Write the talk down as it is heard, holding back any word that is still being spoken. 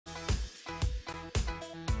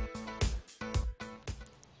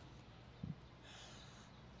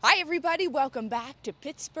Hi everybody, welcome back to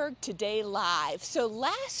Pittsburgh Today Live. So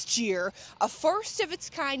last year, a first of its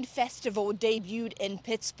kind festival debuted in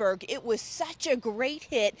Pittsburgh. It was such a great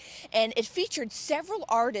hit, and it featured several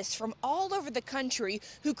artists from all over the country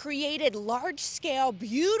who created large-scale,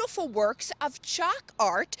 beautiful works of chalk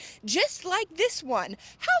art, just like this one.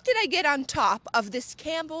 How did I get on top of this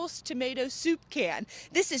Campbell's tomato soup can?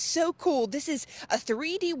 This is so cool. This is a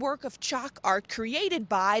 3D work of chalk art created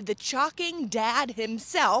by the chalking dad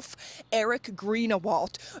himself, Eric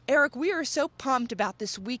Greenewalt. Eric, we are so pumped about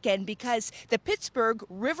this weekend because the Pittsburgh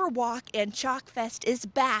Riverwalk and ChalkFest is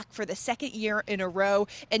back for the second year in a row,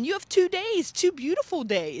 and you have 2 days, 2 beautiful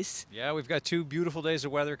days. Yeah, we've got 2 beautiful days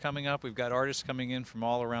of weather coming up. We've got artists coming in from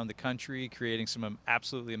all around the country, creating some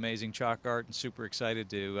absolutely amazing chalk art, and super excited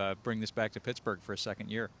to bring this back to Pittsburgh for a second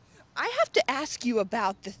year. I have to ask you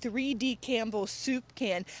about the 3D Campbell's soup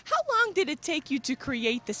can. How long did it take you to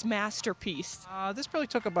create this masterpiece? This probably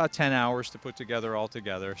took about 10 hours to put together all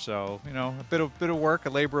together. So, a bit of work, a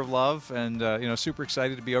labor of love, and, super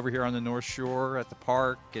excited to be over here on the North Shore at the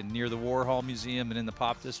park and near the Warhol Museum and in the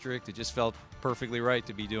Pop District. It just felt perfectly right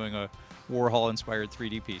to be doing a Warhol-inspired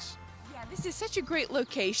 3D piece. Yeah, this is such a great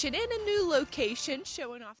location and a new location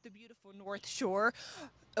showing off the beautiful North Shore.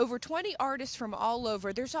 Over 20 artists from all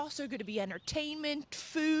over. There's also going to be entertainment,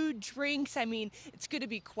 food, drinks. I mean, it's going to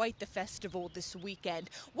be quite the festival this weekend.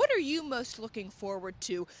 What are you most looking forward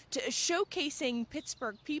to showcasing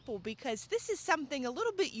Pittsburgh people? Because this is something a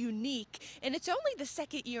little bit unique, and it's only the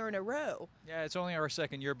second year in a row. Yeah, it's only our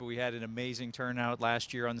second year, but we had an amazing turnout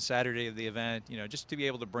last year on the Saturday of the event. Just to be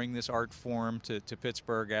able to bring this art form to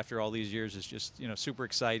Pittsburgh after all these years is just, super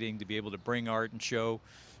exciting to be able to bring art and show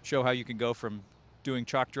how you can go from doing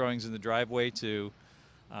chalk drawings in the driveway to,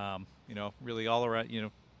 really all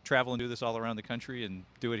around, travel and do this all around the country and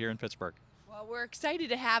do it here in Pittsburgh. Well, we're excited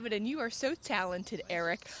to have it, and you are so talented,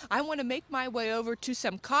 Eric. I want to make my way over to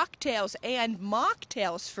some cocktails and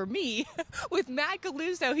mocktails for me with Matt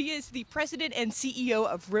Galuzzo. He is the president and CEO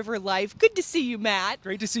of Riverlife. Good to see you, Matt.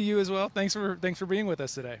 Great to see you as well. Thanks for being with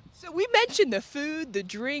us today. So we mentioned the food, the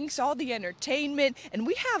drinks, all the entertainment, and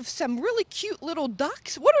we have some really cute little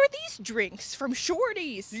ducks. What are these drinks from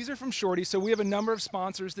Shorty's? These are from Shorty's. So we have a number of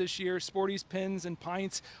sponsors this year, Sporty's Pins and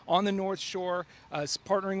Pints on the North Shore,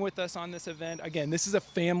 partnering with us on this event. Again, this is a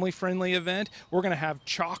family-friendly event. We're going to have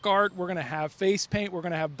chalk art. We're going to have face paint. We're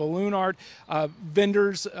going to have balloon art,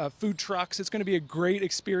 vendors, food trucks. It's going to be a great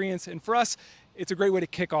experience. And for us, it's a great way to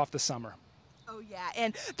kick off the summer. Oh yeah,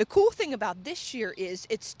 and the cool thing about this year is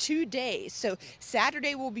it's 2 days. So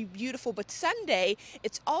Saturday will be beautiful, but Sunday,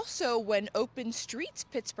 it's also when Open Streets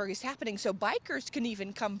Pittsburgh is happening, so bikers can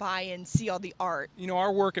even come by and see all the art.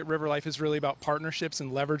 Our work at Riverlife is really about partnerships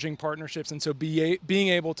and leveraging partnerships, and so being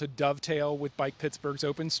able to dovetail with Bike Pittsburgh's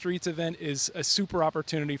Open Streets event is a super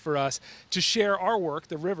opportunity for us to share our work,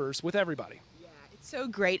 the rivers, with everybody. Yeah, it's so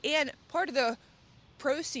great, and part of the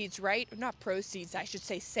proceeds, right? Not proceeds, I should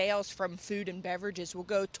say sales from food and beverages will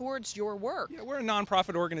go towards your work. Yeah, we're a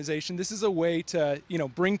nonprofit organization. This is a way to,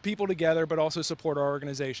 bring people together but also support our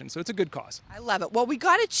organization. So it's a good cause. I love it. Well, we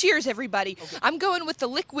got to cheers, everybody. Okay. I'm going with the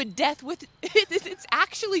Liquid Death. It's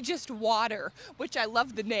actually just water, which I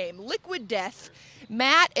love the name. Liquid Death.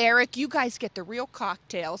 Matt, Eric, you guys get the real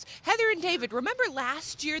cocktails. Heather and David, remember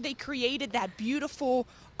last year they created that beautiful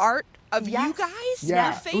art of you guys?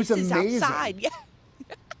 Yeah, Their faces outside. Yeah.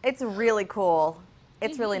 It's really cool.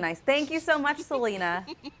 It's really nice. Thank you so much, Celina.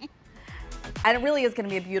 And it really is going to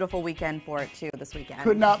be a beautiful weekend for it, too, this weekend.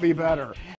 Could not be better.